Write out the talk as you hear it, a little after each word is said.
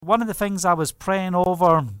one of the things I was praying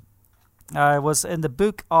over was in the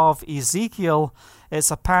book of Ezekiel.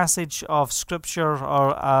 It's a passage of scripture,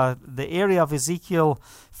 or the area of Ezekiel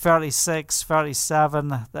 36,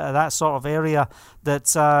 37, that sort of area,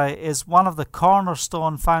 that is one of the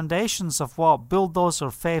cornerstone foundations of what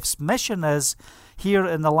Bulldozer Faith's mission is here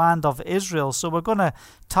in the land of Israel. So we're going to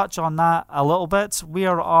touch on that a little bit. We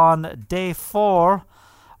are on day 4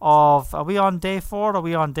 of, are we on day 4 or are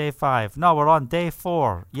we on day 5? No, we're on day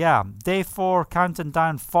 4. Yeah, day 4, counting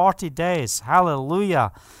down 40 days.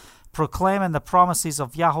 Hallelujah. Proclaiming the promises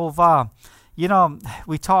of Yahovah. You know,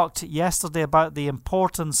 we talked yesterday about the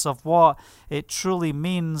importance of what it truly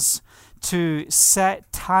means to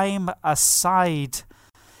set time aside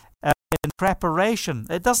in preparation.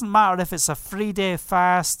 It doesn't matter if it's a 3-day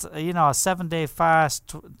fast, a 7-day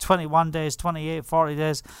fast, 21 days, 28, 40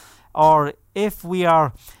 days, or if we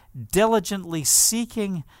are diligently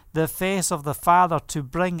seeking the face of the Father to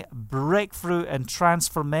bring breakthrough and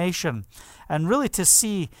transformation, and really to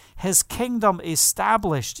see His kingdom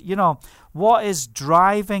established. What's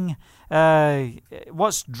driving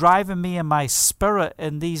me in my spirit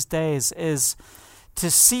in these days is to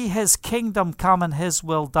see His kingdom come and His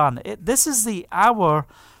will done. This is the hour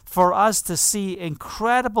for us to see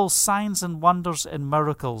incredible signs and wonders and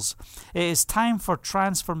miracles. It is time for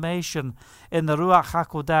transformation in the Ruach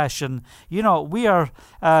HaKodesh. And, we are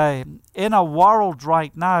in a world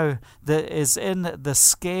right now that is in the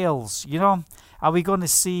scales. Are we going to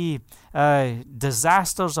see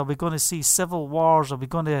disasters? Are we going to see civil wars? Are we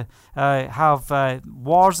going to have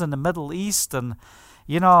wars in the Middle East? And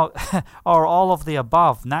or all of the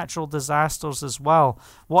above, natural disasters as well.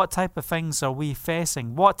 What type of things are we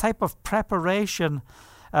facing? What type of preparation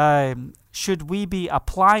should we be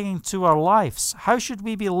applying to our lives? How should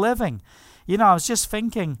we be living? I was just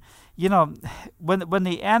thinking, when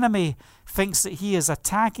the enemy thinks that he is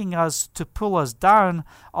attacking us to pull us down,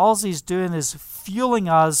 all he's doing is fueling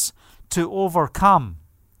us to overcome.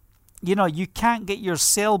 You can't get your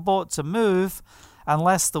sailboat to move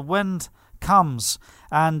unless the wind comes.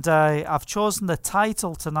 And I've chosen the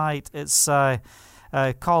title tonight. It's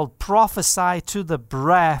called Prophesy to the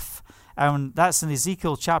Breath, and that's in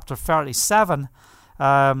Ezekiel chapter 37.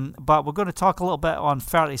 But we're going to talk a little bit on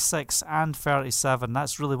 36 and 37.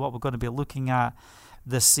 That's really what we're going to be looking at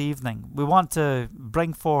this evening. We want to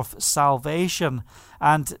bring forth salvation,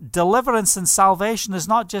 and deliverance and salvation is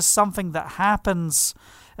not just something that happens,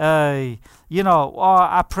 I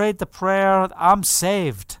prayed the prayer, I'm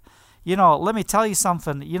saved. Let me tell you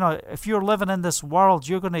something. If you're living in this world,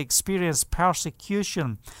 you're going to experience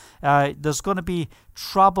persecution. There's going to be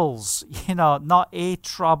troubles, not a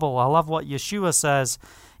trouble. I love what Yeshua says.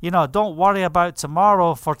 Don't worry about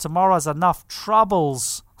tomorrow, for tomorrow has enough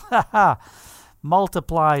troubles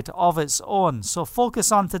multiplied of its own. So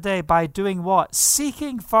focus on today by doing what?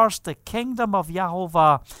 Seeking first the kingdom of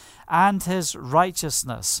Yahovah and His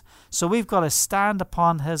righteousness. So we've got to stand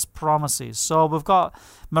upon His promises. So we've got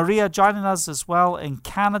Maria joining us as well in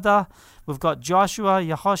Canada. We've got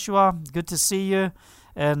Yehoshua, good to see you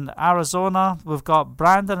in Arizona. We've got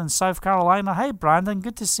Brandon in South Carolina. Hey, Brandon,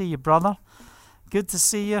 good to see you, brother. Good to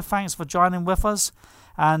see you. Thanks for joining with us.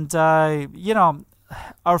 And,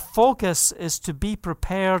 our focus is to be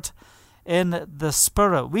prepared in the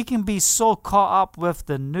Spirit. We can be so caught up with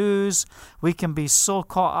the news. We can be so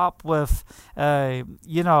caught up with,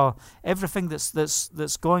 everything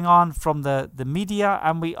that's going on from the media,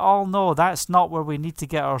 and we all know that's not where we need to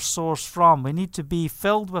get our source from. We need to be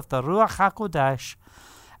filled with the Ruach HaKodesh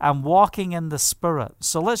and walking in the Spirit.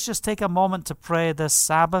 So let's just take a moment to pray this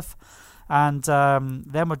Sabbath, and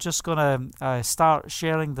then we're just going to start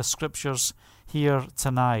sharing the scriptures here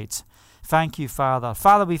tonight. Thank you, Father.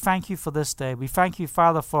 Father, we thank you for this day. We thank you,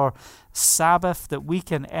 Father, for Sabbath, that we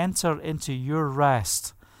can enter into your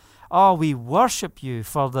rest. Oh, we worship you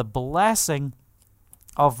for the blessing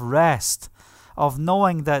of rest, of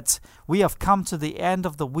knowing that we have come to the end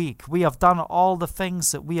of the week. We have done all the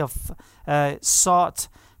things that we have sought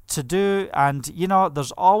to do. And,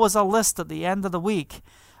 there's always a list at the end of the week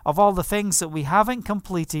of all the things that we haven't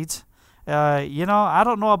completed. I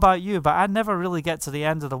don't know about you, but I never really get to the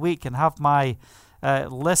end of the week and have my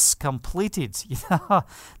lists completed.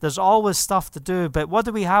 There's always stuff to do. But what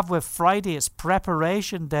do we have with Friday? It's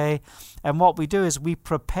preparation day. And what we do is we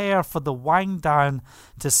prepare for the wind down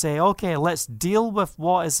to say, okay, let's deal with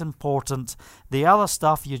what is important. The other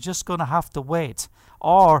stuff, you're just going to have to wait.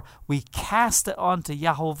 Or we cast it onto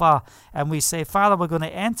Yahovah and we say, Father, we're going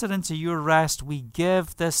to enter into your rest. We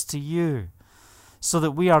give this to you, so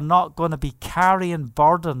that we are not going to be carrying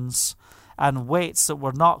burdens and weights that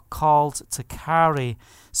we're not called to carry,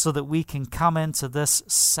 so that we can come into this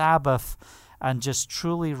Sabbath and just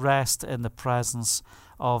truly rest in the presence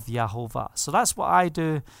of Yahovah. So that's what I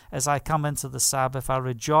do as I come into the Sabbath. I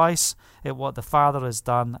rejoice at what the Father has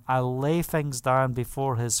done. I lay things down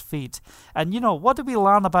before his feet. And what do we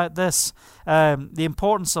learn about this? The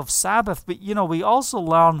importance of Sabbath. But we also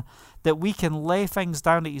learn that we can lay things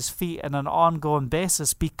down at his feet on an ongoing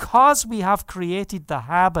basis because we have created the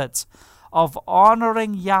habit of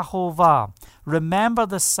honoring Yahovah. Remember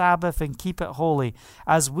the Sabbath and keep it holy.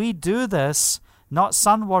 As we do this, not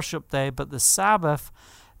Sun Worship Day, but the Sabbath,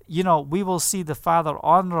 we will see the Father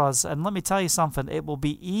honor us. And let me tell you something, it will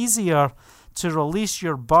be easier to release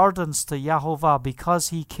your burdens to Yahovah because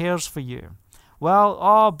he cares for you. Well,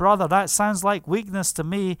 oh brother, that sounds like weakness to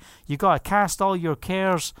me. You got to cast all your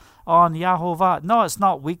cares on Yahovah. No, it's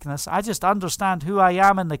not weakness. I just understand who I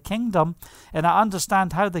am in the kingdom, and I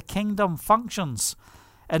understand how the kingdom functions.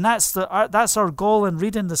 And that's our goal in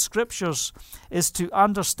reading the scriptures, is to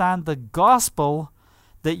understand the gospel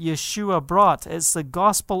that Yeshua brought. It's the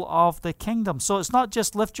gospel of the kingdom. So it's not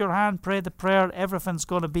just lift your hand, pray the prayer, everything's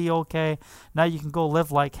going to be okay. Now you can go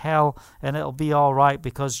live like hell and it'll be all right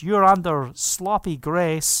because you're under sloppy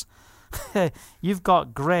grace. You've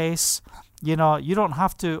got grace. You don't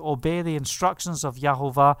have to obey the instructions of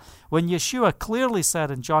Yahovah. When Yeshua clearly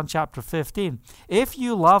said in John chapter 15, if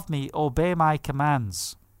you love me, obey my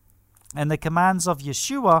commands. And the commands of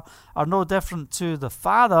Yeshua are no different to the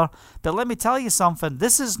Father. But let me tell you something.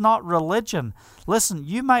 This is not religion. Listen,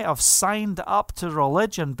 you might have signed up to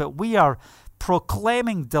religion, but we are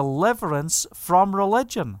proclaiming deliverance from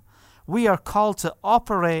religion. We are called to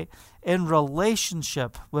operate in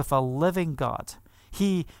relationship with a living God.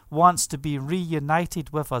 He wants to be reunited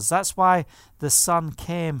with us. That's why the Son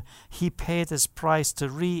came. He paid his price to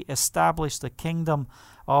re-establish the kingdom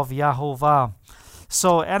of Yahovah.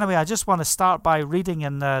 So anyway, I just want to start by reading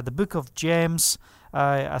in the book of James,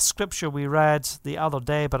 a scripture we read the other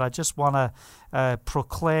day, but I just want to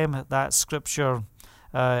proclaim that scripture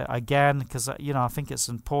again because, I think it's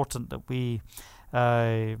important that we,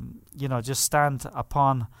 just stand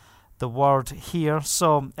upon the word here.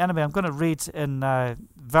 So anyway, I'm going to read in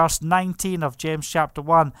verse 19 of James chapter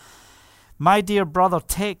 1. My dear brother,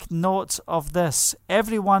 take note of this.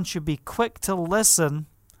 Everyone should be quick to listen,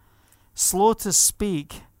 slow to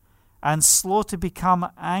speak, and slow to become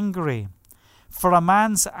angry. For a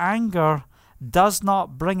man's anger does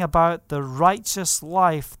not bring about the righteous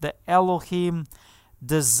life that Elohim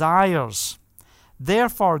desires.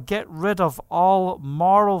 Therefore, get rid of all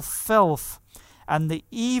moral filth and the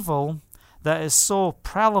evil that is so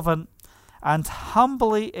prevalent, and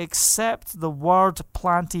humbly accept the word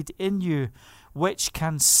planted in you, which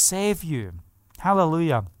can save you.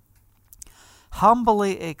 Hallelujah.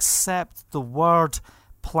 Humbly accept the word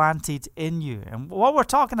planted in you. And what we're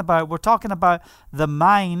talking about the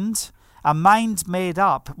mind, a mind made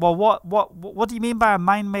up. Well, what do you mean by a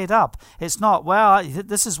mind made up? It's not, well,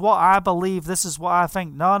 this is what I believe, this is what I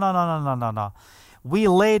think. No. We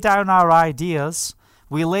lay down our ideas,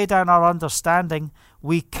 we lay down our understanding,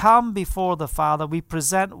 we come before the Father, we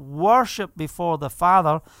present worship before the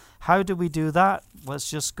Father. How do we do that? Let's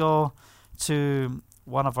just go to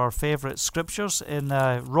one of our favorite scriptures in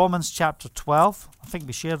Romans chapter 12. I think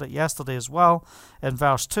we shared it yesterday as well in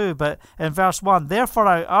verse 2. But in verse 1, therefore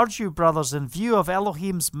I urge you, brothers, in view of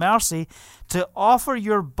Elohim's mercy, to offer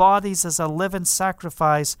your bodies as a living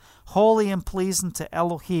sacrifice, holy and pleasing to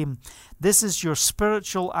Elohim. This is your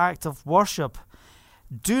spiritual act of worship.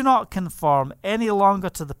 Do not conform any longer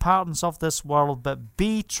to the patterns of this world, but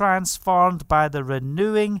be transformed by the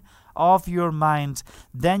renewing of your mind.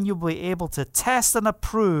 Then you'll be able to test and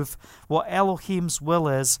approve what Elohim's will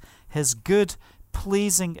is, his good,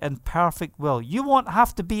 pleasing, and perfect will. You won't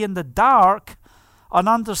have to be in the dark on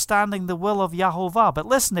understanding the will of Yahovah. But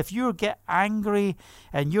listen, if you get angry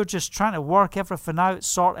and you're just trying to work everything out,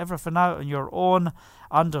 sort everything out on your own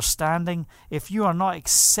understanding, if you are not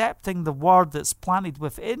accepting the word that's planted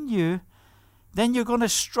within you, then you're going to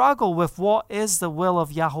struggle with what is the will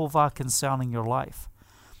of Yahovah concerning your life.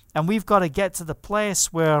 And we've got to get to the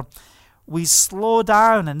place where we slow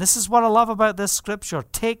down. And this is what I love about this scripture.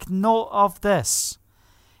 Take note of this.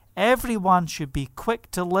 Everyone should be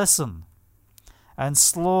quick to listen and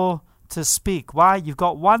slow to speak. Why? You've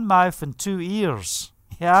got one mouth and two ears.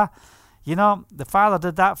 Yeah? The Father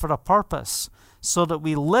did that for a purpose, so that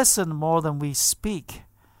we listen more than we speak.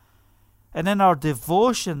 And in our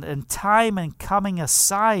devotion and time and coming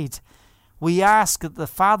aside, we ask that the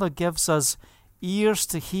Father gives us ears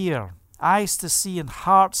to hear, eyes to see, and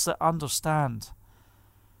hearts that understand.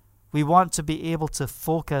 We want to be able to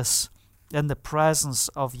focus in the presence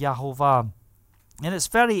of Yahovah. And it's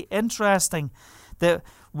very interesting that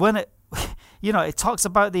when it, it talks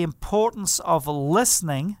about the importance of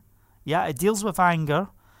listening. Yeah, it deals with anger,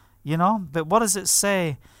 but what does it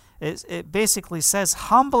say? It basically says,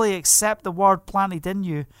 humbly accept the word planted in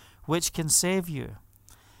you, which can save you.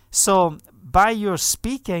 So by your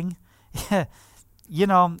speaking,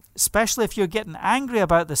 especially if you're getting angry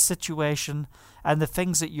about the situation and the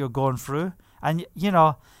things that you're going through, and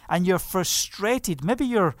you're frustrated. Maybe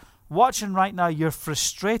you're watching right now, you're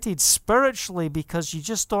frustrated spiritually because you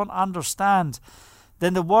just don't understand.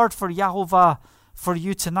 Then the word for Yahovah for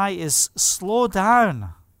you tonight is slow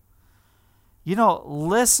down.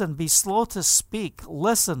 Listen, be slow to speak.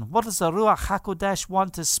 Listen, what does the Ruach HaKodesh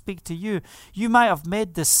want to speak to you? You might have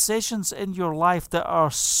made decisions in your life that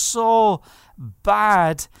are so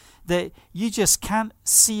bad that you just can't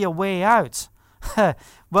see a way out.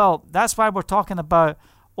 Well, that's why we're talking about,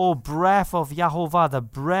 breath of Yahovah, the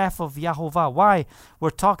breath of Yahovah. Why? We're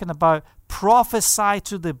talking about prophesy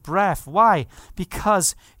to the breath. Why?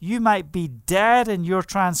 Because you might be dead in your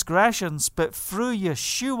transgressions, but through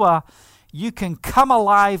Yeshua, you can come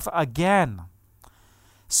alive again.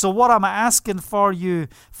 So what I'm asking for you,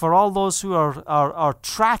 for all those who are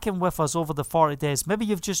tracking with us over the 40 days, maybe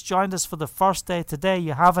you've just joined us for the first day today,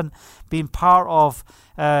 you haven't been part of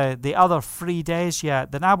the other 3 days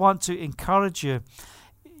yet, then I want to encourage you,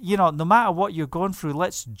 no matter what you're going through,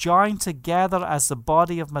 let's join together as the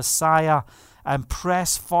body of Messiah and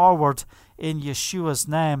press forward in Yeshua's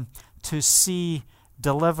name to see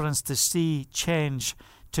deliverance, to see change,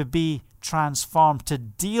 to be transformed, to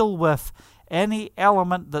deal with any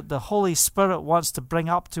element that the Holy Spirit wants to bring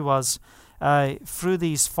up to us through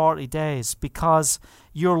these 40 days, because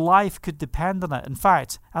your life could depend on it. In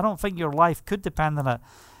fact, I don't think your life could depend on it.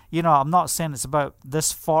 I'm not saying it's about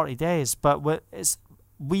this 40 days, but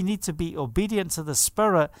we need to be obedient to the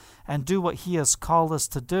Spirit and do what He has called us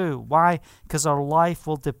to do. Why? Because our life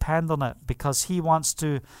will depend on it, because He wants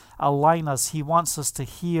to align us. He wants us to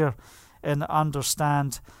hear and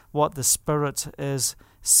understand what the Spirit is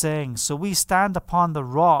saying. So we stand upon the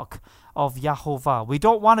rock of Yahovah. We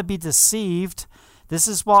don't want to be deceived. This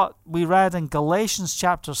is what we read in Galatians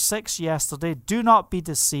chapter 6 yesterday. Do not be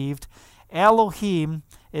deceived. Elohim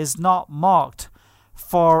is not mocked.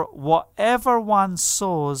 For whatever one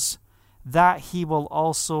sows, that he will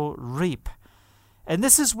also reap. And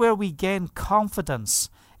this is where we gain confidence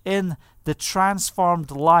in the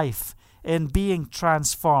transformed life, in being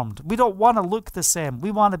transformed. We don't want to look the same.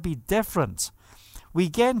 We want to be different. We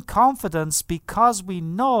gain confidence because we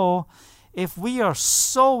know if we are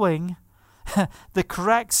sowing the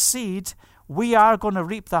correct seed, we are going to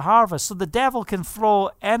reap the harvest. So the devil can throw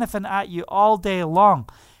anything at you all day long.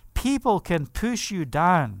 People can push you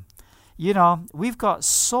down. We've got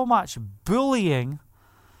so much bullying.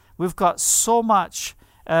 We've got so much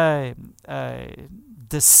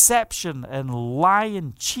deception and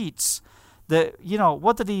lying cheats that,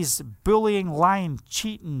 what do these bullying, lying,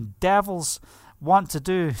 cheating devils want to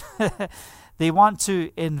do? They want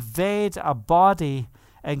to invade a body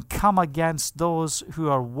and come against those who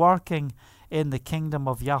are working in the kingdom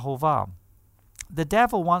of Yahovah. The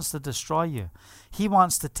devil wants to destroy you. He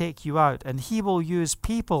wants to take you out, and he will use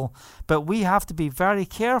people, but we have to be very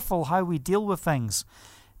careful how we deal with things.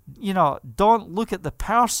 Don't look at the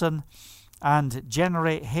person and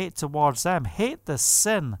generate hate towards them. Hate the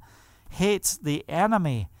sin. Hate the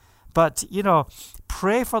enemy. But,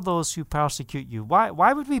 pray for those who persecute you.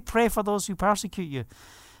 Why would we pray for those who persecute you?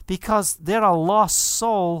 Because they're a lost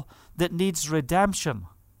soul that needs redemption.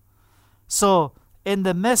 So, in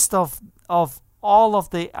the midst of all of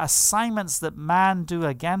the assignments that man do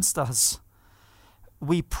against us,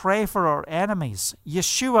 we pray for our enemies.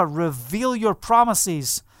 Yeshua, reveal your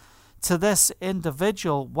promises to this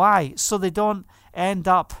individual. Why? So they don't end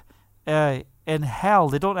up in hell.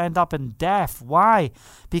 They don't end up in death. Why?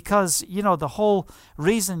 Because, the whole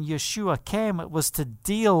reason Yeshua came, it was to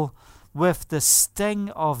deal with the sting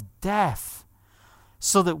of death,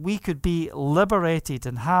 so that we could be liberated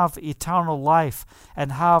and have eternal life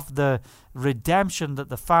and have the redemption that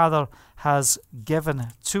the Father has given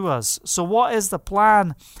to us. So what is the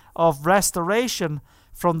plan of restoration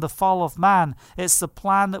from the fall of man? It's the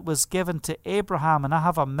plan that was given to Abraham, and I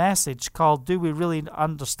have a message called Do We Really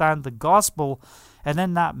Understand the Gospel? And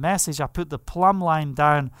in that message I put the plumb line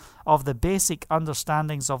down of the basic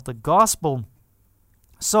understandings of the gospel.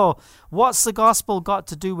 So, what's the gospel got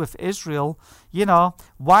to do with Israel?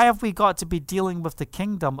 Why have we got to be dealing with the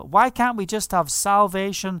kingdom? Why can't we just have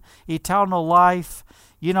salvation, eternal life,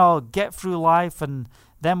 get through life, and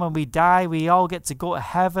then when we die, we all get to go to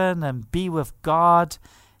heaven and be with God?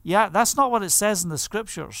 Yeah, that's not what it says in the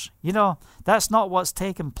scriptures. That's not what's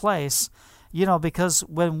taken place. Because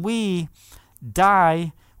when we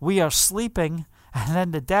die, we are sleeping, and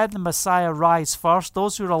then the dead and Messiah rise first.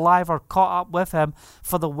 Those who are alive are caught up with him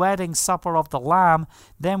for the wedding supper of the Lamb.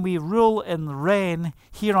 Then we rule and reign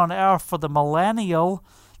here on earth for the millennial.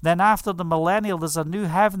 Then after the millennial, there's a new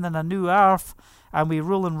heaven and a new earth, and we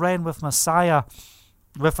rule and reign with Messiah,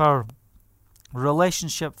 with our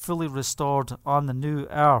relationship fully restored on the new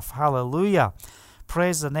earth. Hallelujah.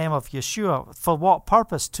 Praise the name of Yeshua. For what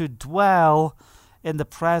purpose? To dwell in the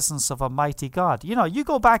presence of a mighty God. You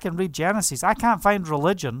go back and read Genesis. I can't find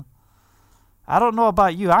religion. I don't know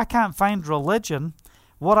about you. I can't find religion.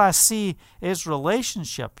 What I see is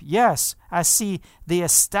relationship. Yes, I see the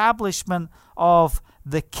establishment of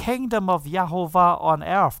the kingdom of Yahovah on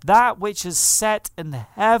earth, that which is set in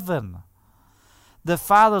heaven. The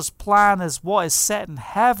Father's plan is what is set in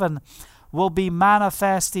heaven will be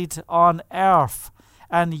manifested on earth.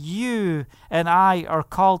 And you and I are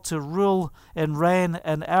called to rule and reign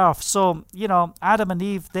in earth. So, Adam and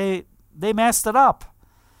Eve, they messed it up.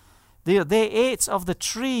 They ate of the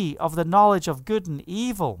tree of the knowledge of good and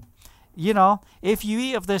evil. If you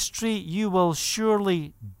eat of this tree, you will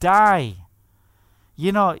surely die.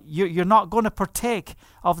 You're not going to partake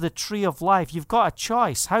of the tree of life. You've got a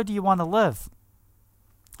choice. How do you want to live?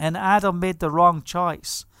 And Adam made the wrong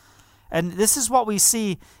choice. And this is what we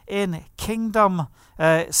see in kingdom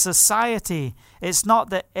society. It's not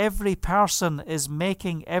that every person is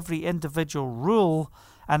making every individual rule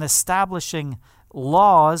and establishing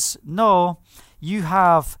laws. No, you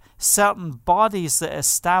have certain bodies that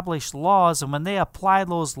establish laws, and when they apply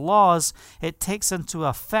those laws, it takes into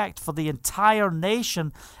effect for the entire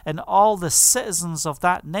nation, and all the citizens of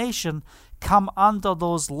that nation come under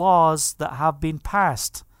those laws that have been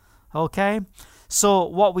passed. Okay? So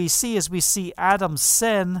what we see is we see Adam's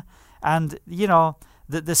sin, and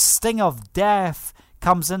the sting of death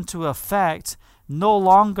comes into effect. No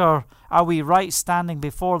longer are we right standing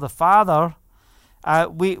before the Father.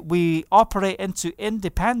 We operate into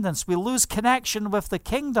independence. We lose connection with the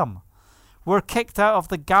kingdom. We're kicked out of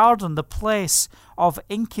the garden, the place of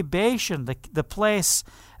incubation, the place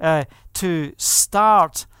to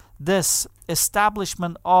start this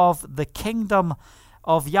establishment of the kingdom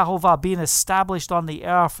of Yahovah being established on the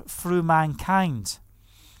earth through mankind.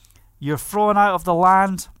 You're thrown out of the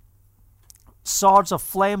land, swords of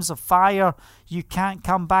flames of fire. You can't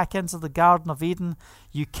come back into the Garden of Eden.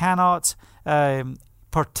 You cannot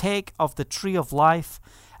partake of the tree of life.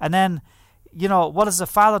 And then, what does the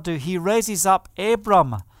Father do? He raises up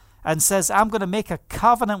Abram and says, I'm going to make a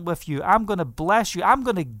covenant with you. I'm going to bless you. I'm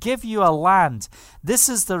going to give you a land. This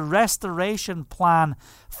is the restoration plan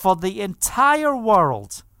for the entire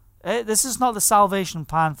world. This is not the salvation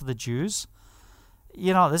plan for the Jews.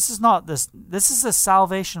 This is the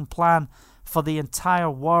salvation plan for the entire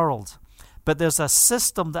world. But there's a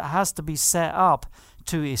system that has to be set up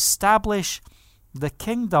to establish the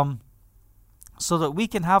kingdom so that we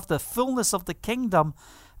can have the fullness of the kingdom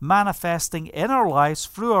manifesting in our lives,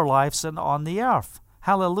 through our lives, and on the earth.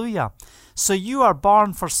 Hallelujah. So you are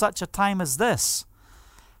born for such a time as this.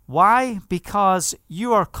 Why? Because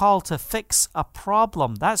you are called to fix a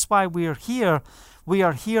problem. That's why we're here. We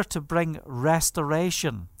are here to bring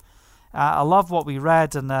restoration. I love what we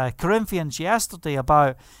read in Corinthians yesterday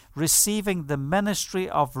about receiving the ministry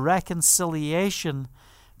of reconciliation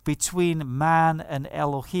between man and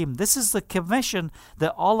Elohim. This is the commission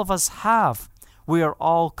that all of us have. We are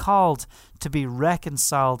all called to be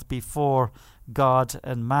reconciled before God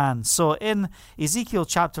and man. So in Ezekiel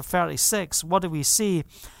chapter 36, what do we see?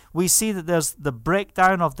 We see that there's the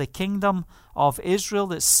breakdown of the kingdom of Israel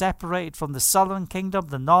that's separated from the southern kingdom,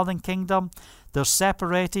 the northern kingdom. They're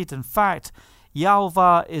separated. In fact,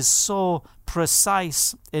 Yahovah is so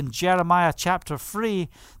precise in Jeremiah chapter 3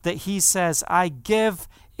 that he says, I give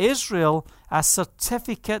Israel a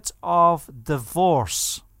certificate of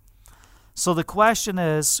divorce. So the question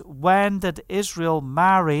is, when did Israel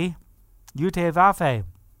marry Yud-Heh-Vav-Heh?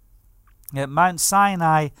 At Mount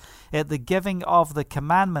Sinai, at the giving of the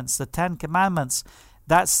commandments, the 10 commandments,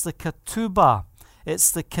 that's the ketubah. It's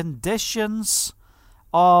the conditions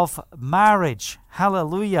of marriage.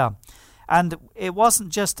 Hallelujah. And it wasn't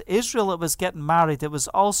just Israel that was getting married. It was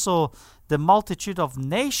also the multitude of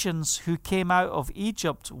nations who came out of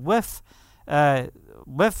Egypt with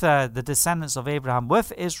the descendants of Abraham,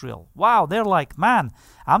 with Israel. Wow, they're like, man,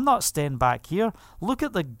 I'm not staying back here. Look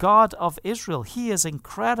at the God of Israel. He is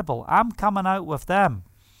incredible. I'm coming out with them.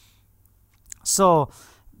 So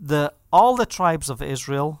all the tribes of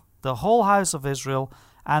Israel, the whole house of Israel,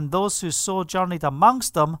 and those who sojourned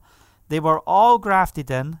amongst them, They were all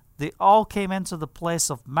grafted in. They all came into the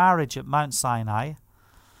place of marriage at Mount Sinai.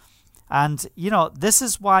 And, this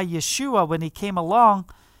is why Yeshua, when he came along,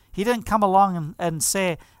 he didn't come along and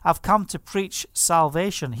say, I've come to preach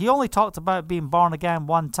salvation. He only talked about being born again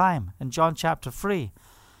one time in John chapter 3.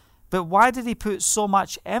 But why did he put so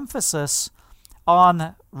much emphasis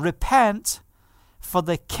on repent, for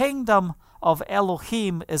the kingdom of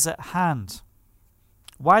Elohim is at hand?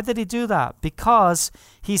 Why did he do that? Because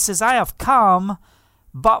he says, I have come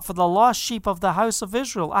but for the lost sheep of the house of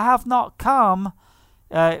Israel. I have not come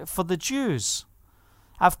for the Jews.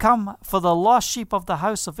 I've come for the lost sheep of the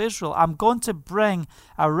house of Israel. I'm going to bring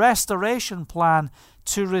a restoration plan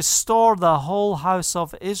to restore the whole house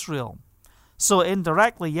of Israel. So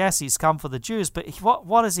indirectly, yes, he's come for the Jews, but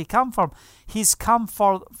what has he come from? He's come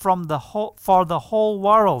for the whole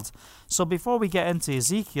world. So before we get into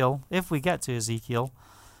Ezekiel, if we get to Ezekiel,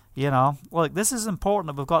 look, this is important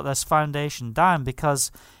that we've got this foundation down,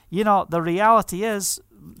 because, the reality is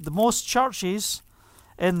the most churches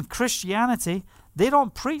in Christianity, they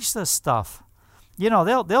don't preach this stuff.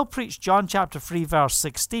 They'll preach John chapter 3 verse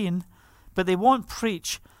 16, but they won't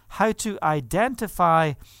preach how to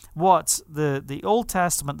identify what the Old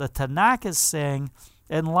Testament, the Tanakh, is saying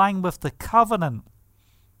in line with the covenant.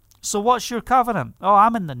 So what's your covenant? Oh,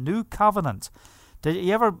 I'm in the new covenant. Did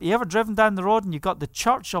you ever driven down the road and you got the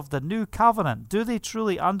church of the new covenant? Do they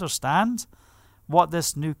truly understand what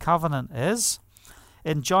this new covenant is?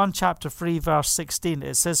 In John chapter 3 verse 16,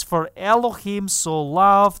 it says, for Elohim so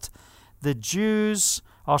loved the Jews,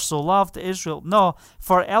 or so loved Israel. No,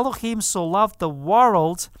 for Elohim so loved the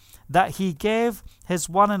world that he gave his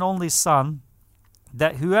one and only Son,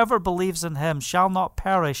 that whoever believes in him shall not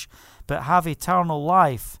perish, but have eternal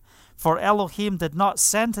life. For Elohim did not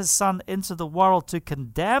send his Son into the world to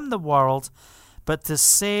condemn the world, but to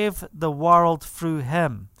save the world through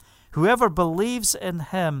him. Whoever believes in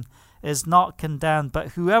him is not condemned, but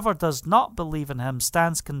whoever does not believe in him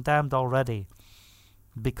stands condemned already,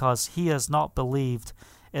 because he has not believed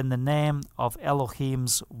in the name of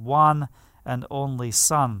Elohim's one and only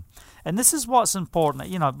Son. And this is what's important.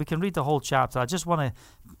 We can read the whole chapter. I just want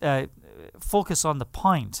to focus on the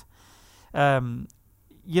point.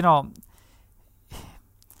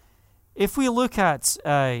 If we look at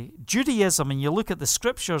Judaism, and you look at the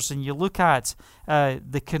scriptures, and you look at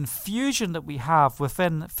the confusion that we have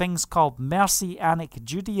within things called Messianic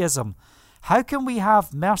Judaism, how can we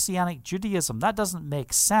have Messianic Judaism? That doesn't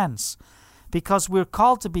make sense, because we're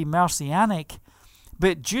called to be Messianic,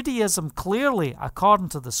 but Judaism clearly, according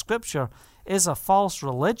to the scripture, is a false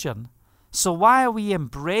religion. So why are we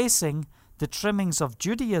embracing the trimmings of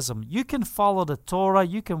Judaism? You can follow the Torah,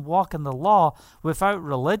 you can walk in the law without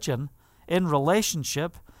religion, in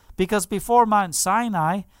relationship, because before Mount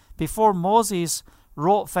Sinai, before Moses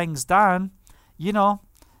wrote things down,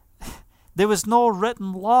 there was no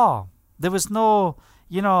written law. There was no,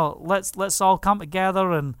 let's all come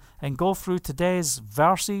together and go through today's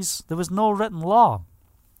verses. There was no written law.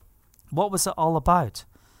 What was it all about?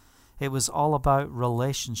 It was all about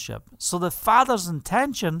relationship. So the Father's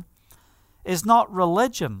intention is not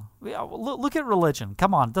religion. Look at religion.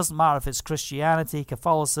 Come on, it doesn't matter if it's Christianity,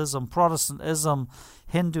 Catholicism, Protestantism,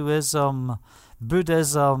 Hinduism,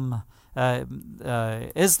 Buddhism,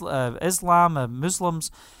 Islam,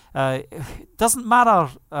 Muslims. It doesn't matter,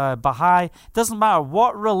 Baha'i. It doesn't matter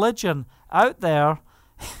what religion out there.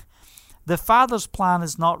 The Father's plan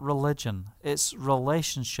is not religion. It's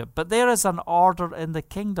relationship. But there is an order in the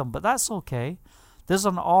kingdom. But that's okay. There's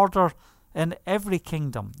an order in every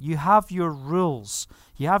kingdom. You have your rules.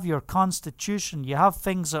 You have your constitution. You have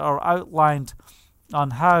things that are outlined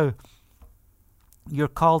on how you're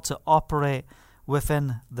called to operate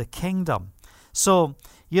within the kingdom. So,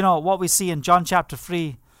 what we see in John chapter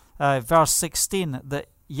 3, verse 16, that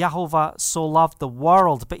Yehovah so loved the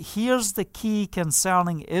world. But here's the key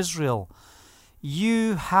concerning Israel.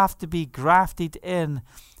 You have to be grafted in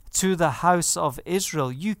to the house of Israel.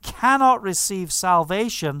 You cannot receive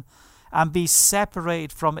salvation and be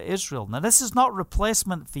separated from Israel. Now, this is not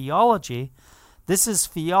replacement theology. This is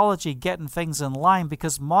theology getting things in line,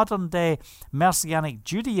 because modern-day Messianic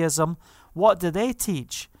Judaism, what do they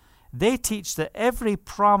teach? They teach that every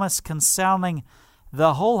promise concerning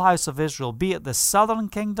the whole house of Israel, be it the southern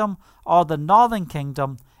kingdom or the northern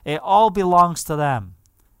kingdom, it all belongs to them.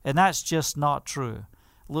 And that's just not true.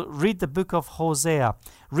 Read the book of Hosea.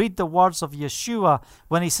 Read the words of Yeshua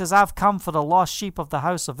when he says, I've come for the lost sheep of the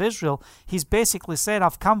house of Israel. He's basically saying,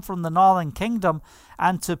 I've come from the northern kingdom,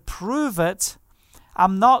 and to prove it,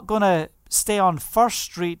 I'm not going to stay on First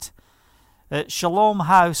Street at Shalom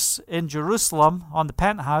House in Jerusalem on the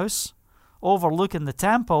penthouse overlooking the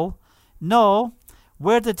temple. No.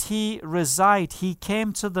 Where did he reside? He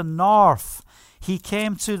came to the north. He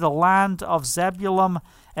came to the land of Zebulun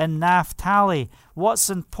and Naphtali. What's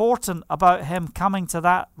important about him coming to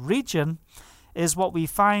that region is what we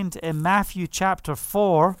find in Matthew chapter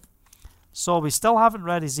 4. So we still haven't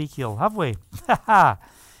read Ezekiel, have we?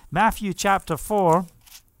 Matthew chapter 4.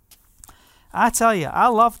 I tell you, I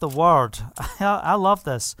love the word. I love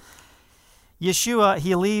this. Yeshua,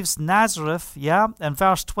 he leaves Nazareth, in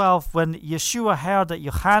verse 12. When Yeshua heard that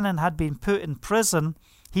Yohanan had been put in prison,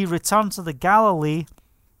 he returned to the Galilee.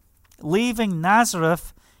 Leaving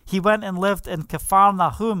Nazareth, he went and lived in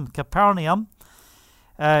Capernaum,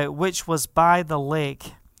 which was by the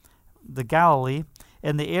lake, the Galilee,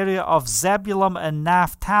 in the area of Zebulun and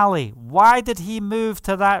Naphtali. Why did he move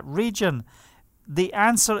to that region? The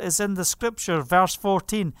answer is in the scripture, verse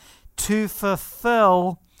 14, to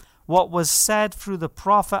fulfill what was said through the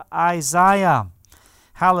prophet Isaiah.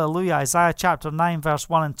 Hallelujah. Isaiah chapter 9, verse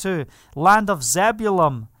 1 and 2. Land of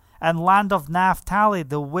Zebulun and land of Naphtali,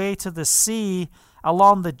 the way to the sea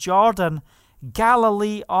along the Jordan,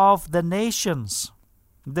 Galilee of the nations.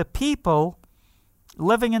 The people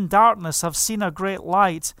living in darkness have seen a great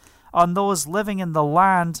light. On those living in the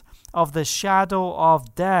land of the shadow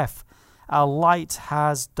of death, a light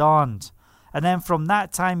has dawned. And then from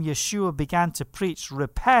that time, Yeshua began to preach,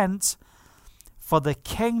 repent, for the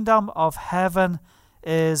kingdom of heaven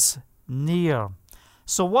is near.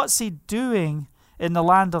 So what's he doing in the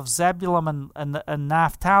land of Zebulun and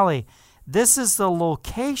Naphtali? This is the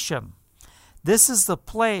location. This is the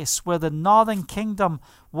place where the northern kingdom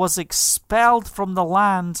was expelled from the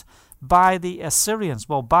land by the Assyrians.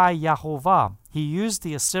 Well, by Yahovah. He used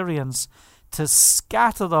the Assyrians to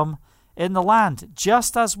scatter them in the land.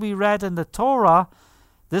 Just as we read in the Torah,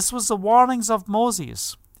 this was the warnings of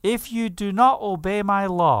Moses. If you do not obey my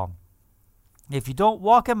law, if you don't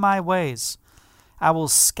walk in my ways, I will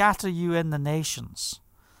scatter you in the nations.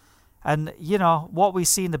 And, what we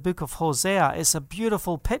see in the book of Hosea is a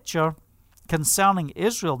beautiful picture concerning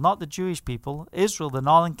Israel, not the Jewish people, Israel, the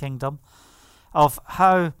northern kingdom, of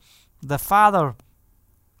how the Father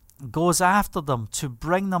goes after them to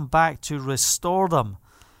bring them back, to restore them.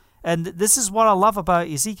 And this is what I love about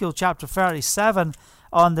Ezekiel chapter 37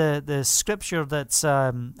 on the scripture that's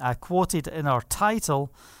I quoted in our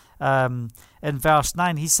title in verse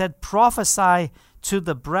 9. He said, prophesy to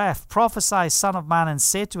the breath, prophesy, son of man, and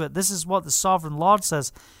say to it, this is what the sovereign Lord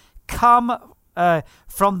says, come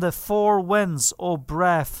from the four winds, O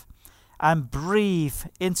breath, and breathe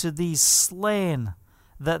into these slain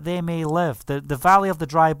that they may live. The valley of the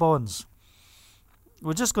dry bones.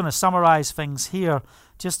 We're just going to summarize things here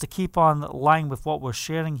just to keep on line with what we're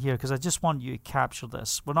sharing here, because I just want you to capture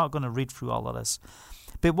this. We're not going to read through all of this.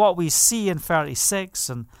 But what we see in 36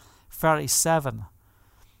 and 37,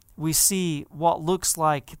 we see what looks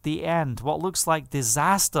like the end, what looks like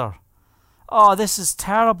disaster. Oh, this is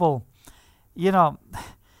terrible.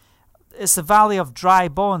 It's the valley of dry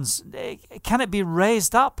bones. Can it be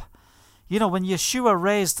raised up? When Yeshua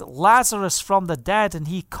raised Lazarus from the dead and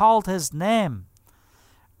he called his name,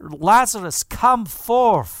 Lazarus, come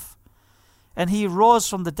forth. And he rose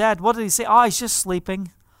from the dead. What did he say? Oh, he's just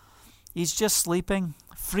sleeping. He's just sleeping.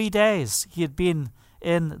 3 days he had been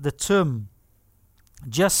in the tomb,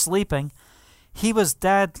 just sleeping. He was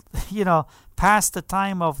dead, past the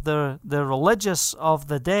time of the religious of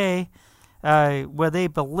the day, where they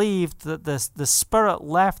believed that the spirit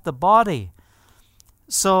left the body.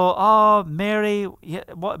 So, Mary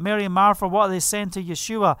and Martha, what are they saying to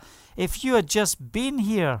Yeshua? If you had just been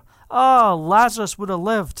here, Lazarus would have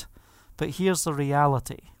lived. But here's the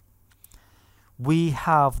reality. We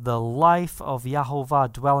have the life of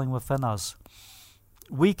Yahovah dwelling within us.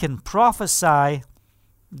 We can prophesy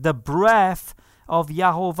the breath of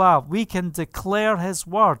Yahovah. We can declare his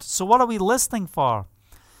word. So what are we listening for?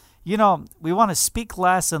 We want to speak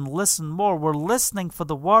less and listen more. We're listening for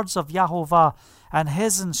the words of Yahovah and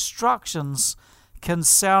his instructions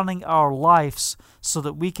concerning our lives so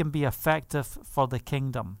that we can be effective for the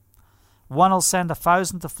kingdom. One will send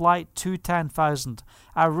 1,000 to flight, 2 10,000.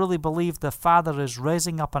 I really believe the Father is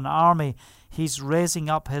raising up an army. He's raising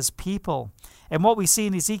up his people. And what we see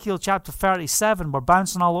in Ezekiel chapter 37, we're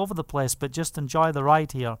bouncing all over the place, but just enjoy the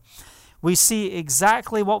ride here. We see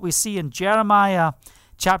exactly what we see in Jeremiah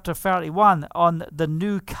chapter 31 on the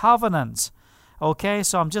new covenant. Okay,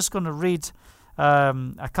 so I'm just going to read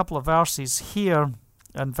a couple of verses here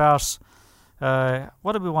in verse,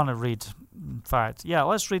 what do we want to read? In fact,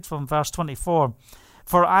 let's read from verse 24.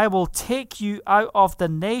 For I will take you out of the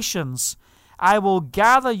nations, I will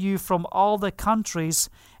gather you from all the countries,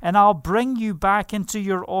 and I'll bring you back into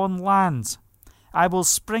your own land. I will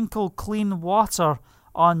sprinkle clean water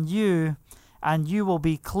on you, and you will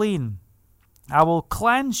be clean. I will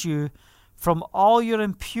cleanse you from all your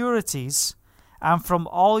impurities and from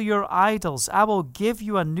all your idols. I will give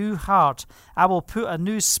you a new heart. I will put a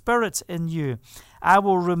new spirit in you. I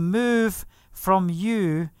will remove from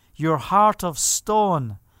you your heart of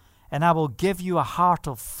stone, and I will give you a heart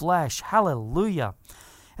of flesh. Hallelujah.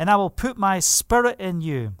 And I will put my spirit in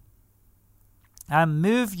you and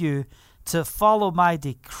move you to follow my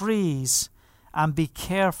decrees and be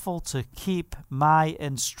careful to keep my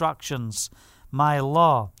instructions, my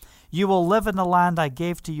law. You will live in the land I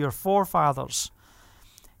gave to your forefathers.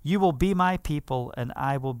 You will be my people, and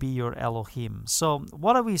I will be your Elohim. So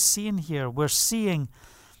what are we seeing here? We're seeing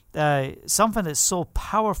something that's so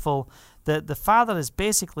powerful that the Father is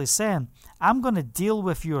basically saying, I'm going to deal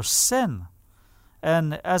with your sin.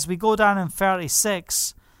 And as we go down in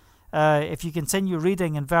 36, if you continue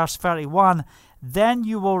reading in verse 31, then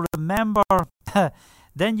you will remember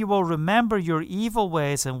your evil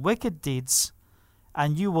ways and wicked deeds,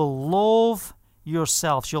 and you will loathe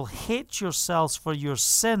yourselves. You'll hate yourselves for your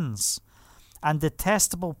sins and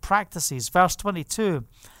detestable practices. Verse 22,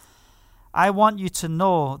 I want you to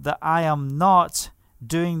know that I am not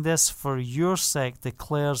doing this for your sake,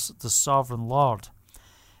 declares the sovereign Lord.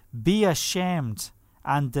 Be ashamed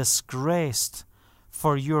and disgraced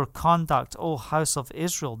for your conduct, O house of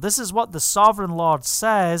Israel. This is what the sovereign Lord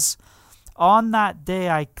says. On that day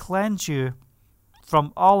I cleanse you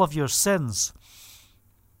from all of your sins.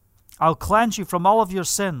 I'll cleanse you from all of your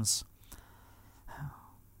sins.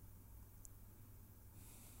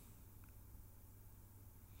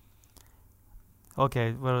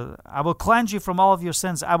 Okay, well, I will cleanse you from all of your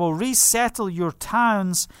sins. I will resettle your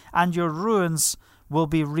towns, and your ruins will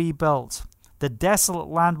be rebuilt. The desolate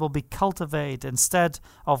land will be cultivated instead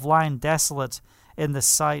of lying desolate in the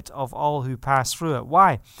sight of all who pass through it.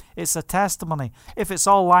 Why? It's a testimony. If it's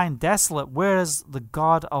all lying desolate, where is the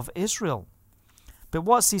God of Israel? But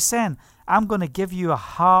what's he saying? I'm going to give you a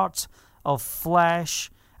heart of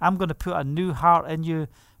flesh. I'm going to put a new heart in you,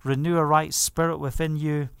 renew a right spirit within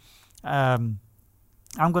you. I'm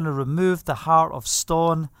going to remove the heart of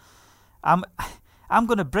stone. I'm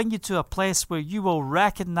going to bring you to a place where you will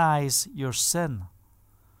recognize your sin.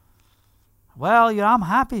 Well, I'm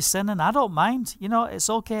happy sinning. I don't mind. It's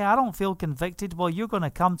okay. I don't feel convicted. Well, you're going to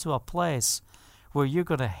come to a place where you're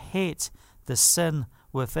going to hate the sin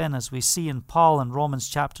within, as we see in Paul in Romans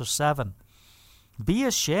chapter 7. Be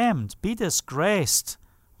ashamed. Be disgraced.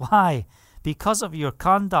 Why? Because of your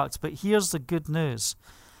conduct. But here's the good news.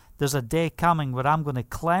 There's a day coming where I'm going to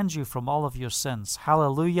cleanse you from all of your sins.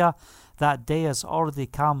 Hallelujah. That day has already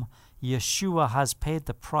come. Yeshua has paid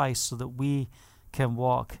the price so that we can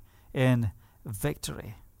walk in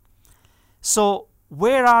victory. So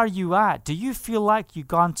where are you at? Do you feel like you've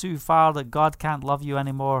gone too far, that God can't love you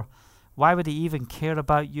anymore? Why would he even care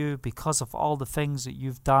about you because of all the things that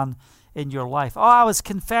you've done in your life? Oh, I was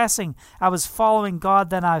confessing. I was following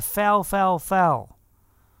God, then I fell.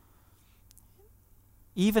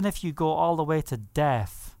 Even if you go all the way to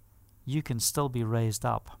death, you can still be raised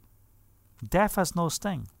up. Death has no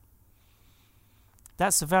sting.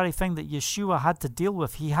 That's the very thing that Yeshua had to deal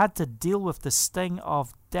with. He had to deal with the sting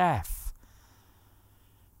of death.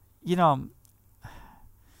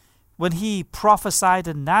 When he prophesied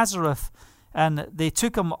in Nazareth and they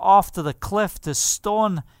took him off to the cliff to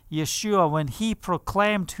stone Yeshua, when he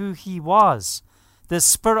proclaimed who he was, the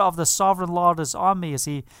Spirit of the Sovereign Lord is on me, as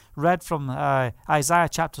he read from Isaiah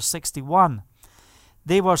chapter 61.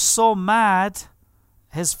 They were so mad,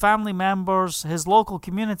 his family members, his local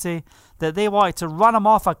community, that they wanted to run him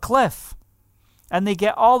off a cliff. And they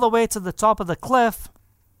get all the way to the top of the cliff.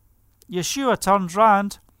 Yeshua turns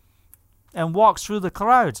around and walks through the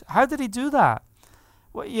crowd. How did he do that?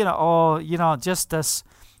 Well, just this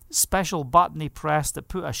special button he pressed that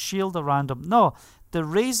put a shield around him. No, the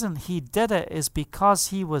reason he did it is because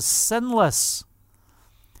he was sinless.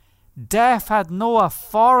 Death had no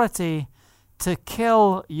authority to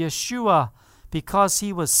kill Yeshua because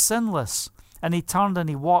he was sinless. And he turned and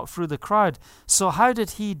he walked through the crowd. So how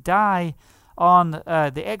did he die on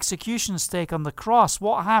the execution stake on the cross?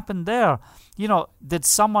 What happened there? Did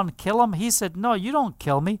someone kill him? He said, no, you don't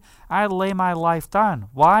kill me. I lay my life down.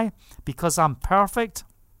 Why? Because I'm perfect.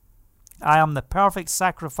 I am the perfect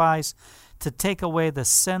sacrifice to take away the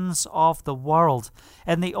sins of the world.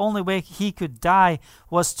 And the only way he could die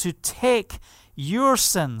was to take your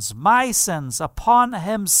sins, my sins, upon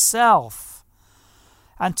himself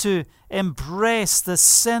and to embrace the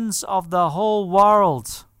sins of the whole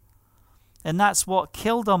world. And that's what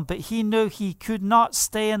killed him. But he knew he could not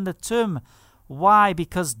stay in the tomb. Why?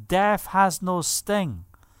 Because death has no sting.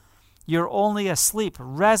 You're only asleep.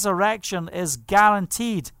 Resurrection is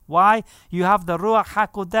guaranteed. Why? You have the Ruach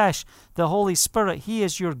HaKodesh, the Holy Spirit. He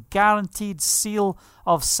is your guaranteed seal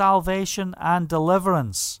of salvation and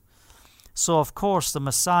deliverance. So, of course, the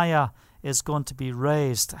Messiah is going to be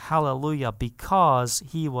raised. Hallelujah. Because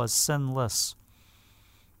he was sinless.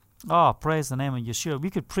 Oh, praise the name of Yeshua. We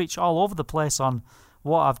could preach all over the place on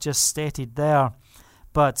what I've just stated there.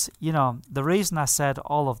 But, the reason I said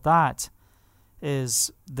all of that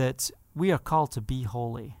is that we are called to be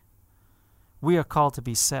holy. We are called to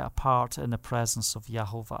be set apart in the presence of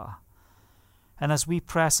Yahovah. And as we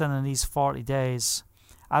press in these 40 days,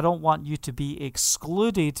 I don't want you to be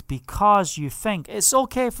excluded because you think it's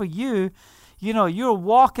okay for you. You're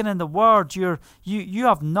walking in the Word. You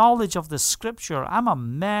have knowledge of the Scripture. I'm a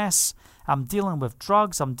mess. I'm dealing with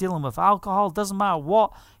drugs. I'm dealing with alcohol. It doesn't matter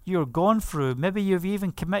what you're going through. Maybe you've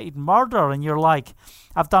even committed murder and you're like,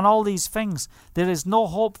 I've done all these things. There is no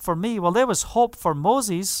hope for me. Well, there was hope for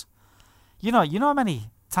Moses. You know how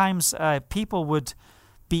many times people would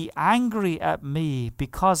be angry at me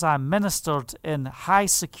because I ministered in high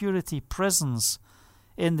security prisons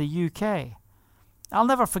in the UK. I'll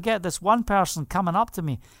never forget this one person coming up to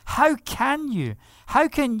me. How can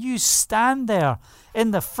you stand there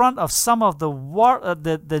in the front of some of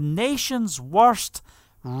the nation's worst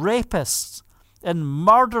rapists and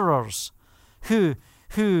murderers who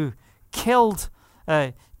killed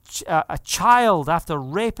a child after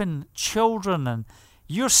raping children, and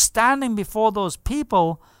you're standing before those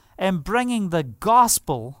people and bringing the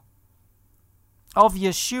gospel of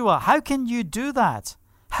Yeshua? How can you do that?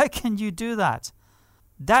 How can you do that?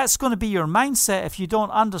 That's going to be your mindset if you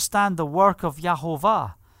don't understand the work of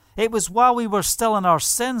Yahovah. It was while we were still in our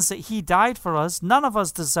sins that he died for us. None of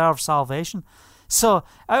us deserve salvation. So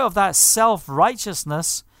out of that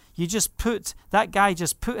self-righteousness, that guy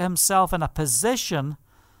just put himself in a position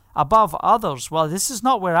above others. Well, this is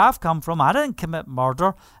not where I've come from. I didn't commit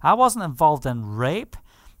murder. I wasn't involved in rape.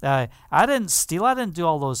 I didn't steal. I didn't do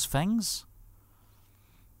all those things.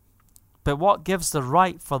 But what gives the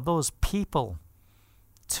right for those people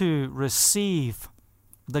to receive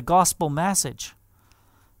the gospel message?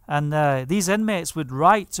 And these inmates would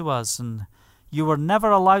write to us, and you were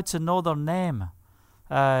never allowed to know their name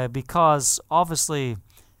because obviously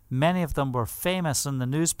many of them were famous in the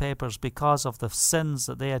newspapers because of the sins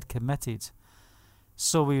that they had committed.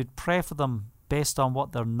 So we would pray for them based on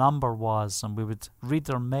what their number was, and we would read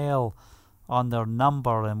their mail on their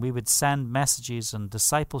number, and we would send messages and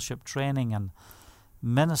discipleship training and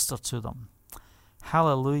minister to them.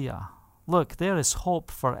 Hallelujah. Look, there is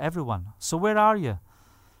hope for everyone. So where are you?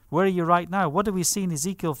 Where are you right now? What do we see in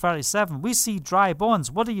Ezekiel 37? We see dry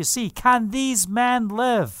bones. What do you see? Can these men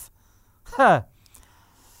live? Can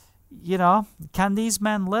these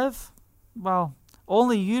men live? Well,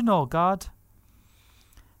 only you know, God.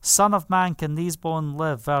 Son of man, can these bones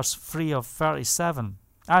live? Verse 3 of 37.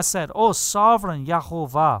 I said, O sovereign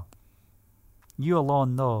Yahovah, you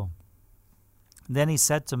alone know. Then he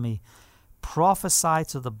said to me, prophesy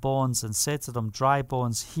to the bones and say to them, dry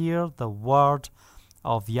bones, hear the word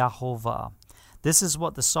of Yahovah. This is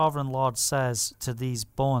what the sovereign Lord says to these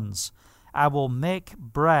bones. I will make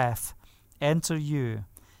breath enter you,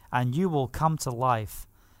 and you will come to life.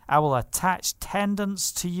 I will attach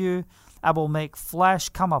tendons to you. I will make flesh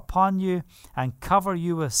come upon you and cover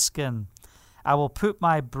you with skin. I will put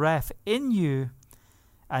my breath in you,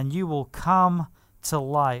 and you will come to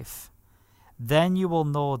life. Then you will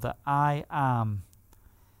know that I am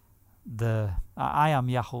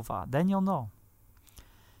Yahovah. Then you'll know.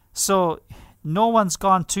 So no one's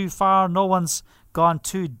gone too far. No one's gone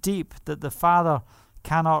too deep that the Father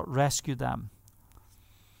cannot rescue them.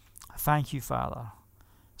 Thank you, Father.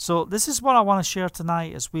 So this is what I want to share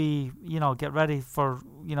tonight as we, get ready for,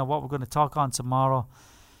 what we're going to talk on tomorrow.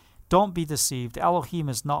 Don't be deceived. Elohim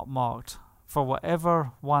is not mocked. For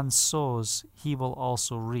whatever one sows, he will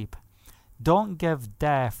also reap. Don't give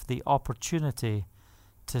death the opportunity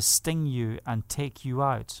to sting you and take you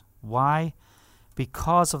out. Why?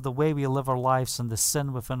 Because of the way we live our lives and the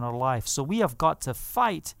sin within our life. So we have got to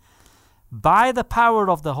fight by the power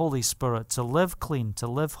of the Holy Spirit to live clean, to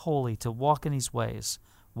live holy, to walk in his ways.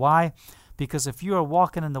 Why? Because if you are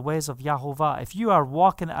walking in the ways of Yahovah, if you are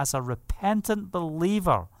walking as a repentant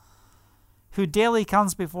believer who daily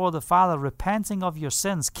comes before the Father, repenting of your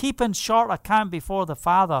sins, keeping short account before the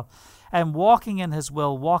Father, and walking in his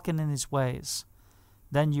will, walking in his ways,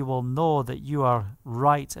 then you will know that you are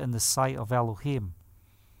right in the sight of Elohim.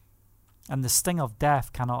 And the sting of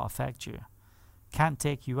death cannot affect you, can't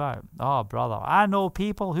take you out. Oh, brother, I know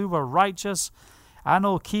people who were righteous I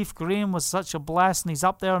know Keith Green was such a blessing. He's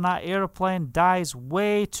up there in that airplane, dies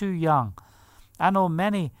way too young. I know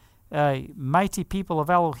many mighty people of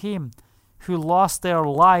Elohim who lost their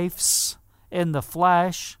lives in the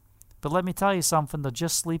flesh. But let me tell you something, they're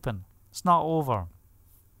just sleeping. It's not over.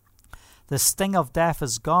 The sting of death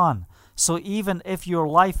is gone. So even if your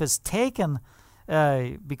life is taken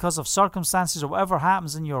because of circumstances or whatever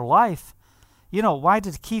happens in your life, why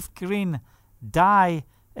did Keith Green die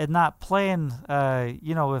in that plane,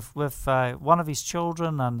 with one of his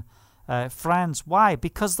children and friends? Why?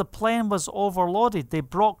 Because the plane was overloaded. They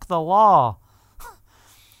broke the law.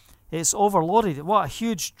 It's overloaded. What a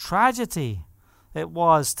huge tragedy it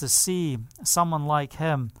was to see someone like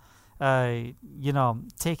him,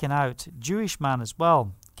 taken out. Jewish man as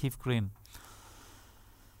well, Keith Green.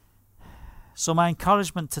 So my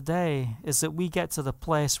encouragement today is that we get to the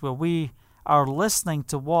place where we are listening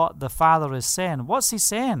to what the Father is saying. What's he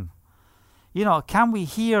saying? Can we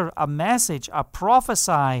hear a message, a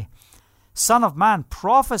prophesy? Son of man,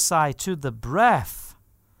 prophesy to the breath.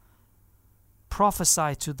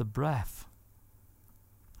 Prophesy to the breath.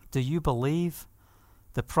 Do you believe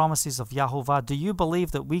the promises of Yahovah? Do you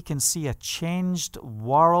believe that we can see a changed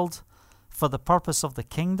world for the purpose of the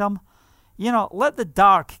kingdom? Let the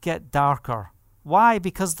dark get darker. Why?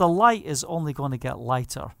 Because the light is only going to get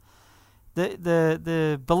lighter.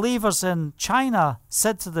 The believers in China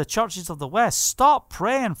said to the churches of the West, stop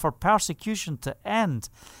praying for persecution to end.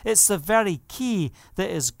 It's the very key that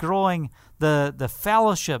is growing the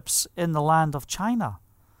fellowships in the land of China.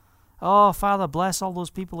 Oh, Father, bless all those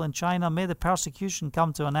people in China. May the persecution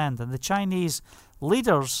come to an end. And the Chinese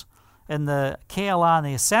leaders in the KLA and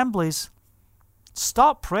the assemblies,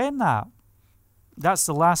 stop praying that. That's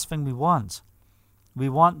the last thing we want. We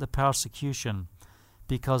want the persecution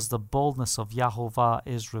because the boldness of Yahovah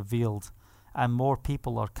is revealed and more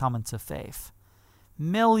people are coming to faith.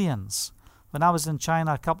 Millions. When I was in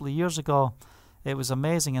China a couple of years ago, it was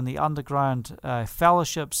amazing in the underground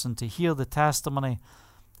fellowships and to hear the testimony.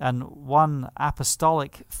 And one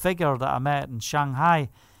apostolic figure that I met in Shanghai,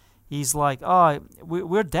 he's like,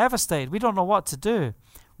 we're devastated. We don't know what to do.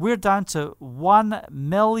 We're down to 1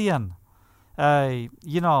 million,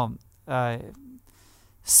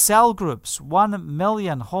 cell groups, 1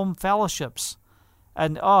 million home fellowships.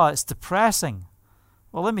 And, it's depressing.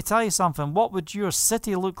 Well, let me tell you something. What would your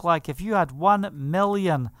city look like if you had 1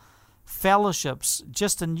 million fellowships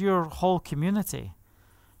just in your whole community?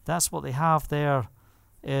 That's what they have there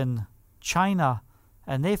in China,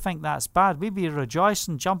 and they think that's bad. We'd be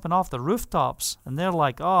rejoicing, jumping off the rooftops, and they're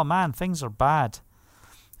like, oh man, things are bad.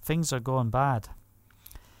 Things are going bad.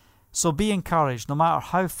 So be encouraged, no matter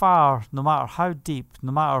how far, no matter how deep,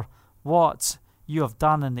 no matter what you have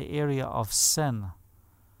done in the area of sin.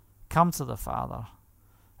 Come to the Father,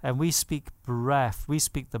 and we speak breath. We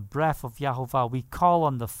speak the breath of Yahovah. We call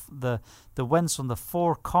on the winds from the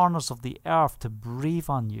four corners of the earth to breathe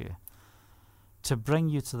on you, to bring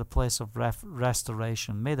you to the place of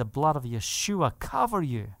restoration. May the blood of Yeshua cover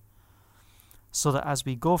you so that as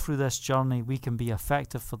we go through this journey, we can be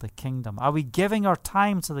effective for the kingdom. Are we giving our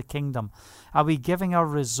time to the kingdom? Are we giving our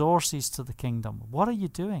resources to the kingdom? What are you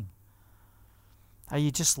doing? Are you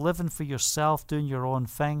just living for yourself, doing your own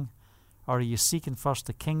thing? Or are you seeking first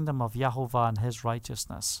the kingdom of Yahovah and his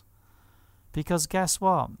righteousness? Because guess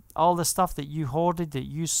what? All the stuff that you hoarded, that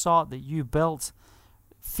you sought, that you built,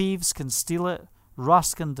 thieves can steal it,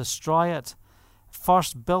 rust can destroy it.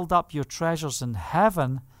 First build up your treasures in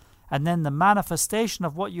heaven, and then the manifestation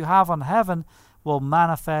of what you have on heaven will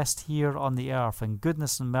manifest here on the earth, and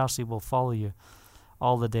goodness and mercy will follow you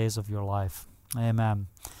all the days of your life. Amen.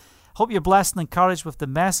 Hope you're blessed and encouraged with the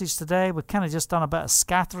message today. We've kind of just done a bit of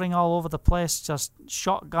scattering all over the place, just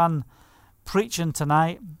shotgun preaching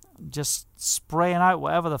tonight, just spraying out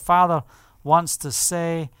whatever the Father wants to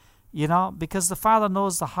say. Because the Father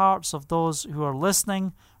knows the hearts of those who are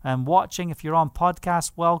listening and watching. If you're on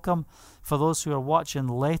podcast, welcome. For those who are watching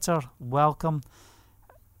later, welcome.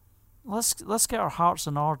 Let's get our hearts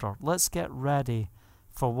in order. Let's get ready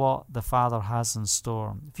for what the Father has in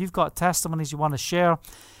store. If you've got testimonies you want to share,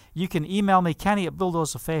 you can email me,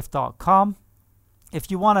 Kenny@bulldozerfaith.com. If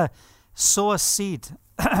you want to sow a seed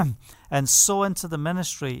and sow into the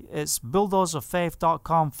ministry, it's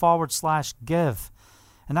bulldozerfaith.com/give.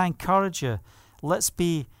 And I encourage you, let's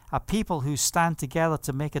be a people who stand together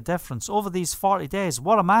to make a difference. Over these 40 days,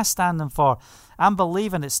 what am I standing for? I'm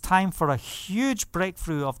believing it's time for a huge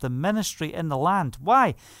breakthrough of the ministry in the land.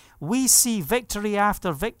 Why? We see victory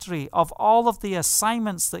after victory of all of the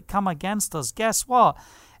assignments that come against us. Guess what?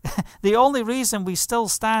 The only reason we still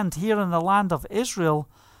stand here in the land of Israel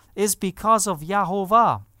is because of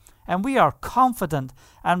Yahovah. And we are confident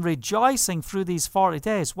and rejoicing through these 40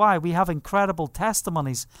 days. Why? We have incredible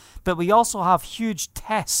testimonies, but we also have huge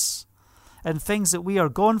tests and things that we are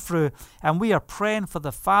going through, and we are praying for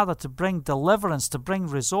the Father to bring deliverance, to bring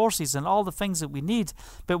resources and all the things that we need.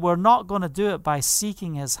 But we're not going to do it by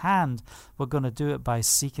seeking His hand. We're going to do it by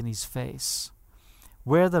seeking His face.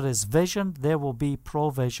 Where there is vision, there will be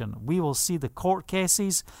provision. We will see the court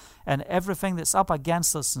cases and everything that's up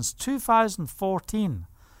against us. Since 2014,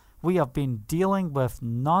 we have been dealing with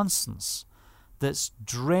nonsense that's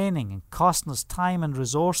draining and costing us time and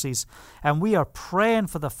resources. And we are praying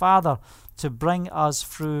for the Father to bring us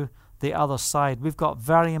through the other side. We've got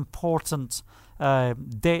very important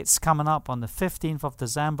dates coming up on the 15th of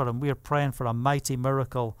December, and we are praying for a mighty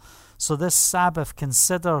miracle. So this Sabbath,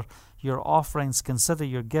 consider your offerings, consider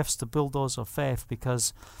your gifts to bulldozer faith,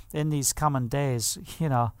 because in these coming days,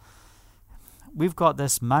 we've got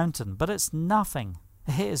this mountain, but it's nothing.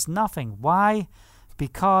 It is nothing. Why?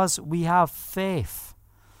 Because we have faith.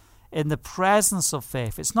 In the presence of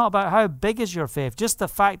faith. It's not about how big is your faith. Just the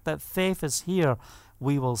fact that faith is here,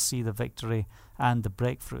 we will see the victory and the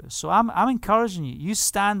breakthrough. So I'm encouraging you. You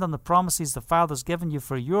stand on the promises the Father's given you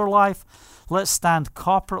for your life. Let's stand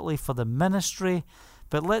corporately for the ministry.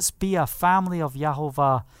 But let's be a family of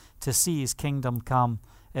Yahovah to see His kingdom come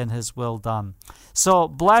and His will done. So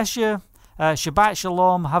bless you. Shabbat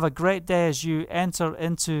Shalom. Have a great day as you enter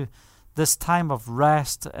into this time of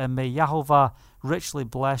rest. And may Yahovah richly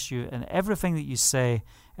bless you in everything that you say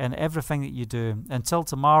and everything that you do. Until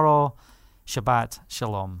tomorrow, Shabbat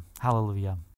Shalom. Hallelujah.